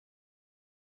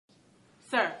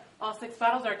Sir, all 6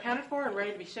 bottles are accounted for and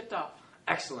ready to be shipped off.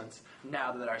 Excellent.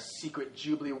 Now that our secret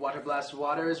Jubilee Water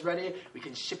is ready, we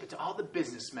can ship it to all the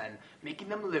businessmen, making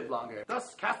them live longer,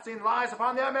 thus casting lies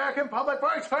upon the American public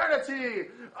for eternity!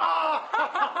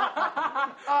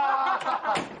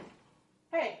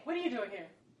 Hey, what are you doing here?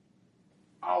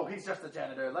 Oh, he's just a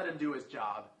janitor. Let him do his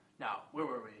job. Now, where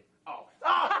were we? Oh.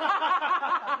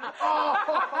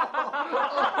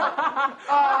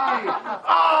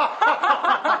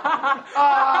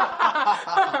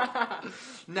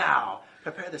 Now,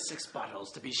 prepare the 6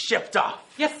 bottles to be shipped off.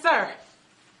 Yes, sir.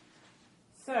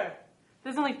 Sir,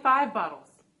 there's only 5 bottles.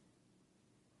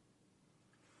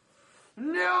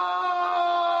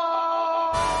 No!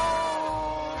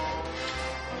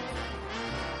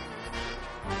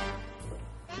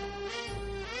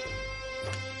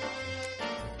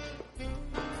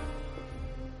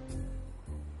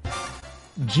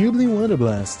 Jubilee Water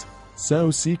Blast.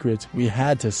 So secret, we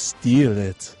had to steal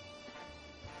it.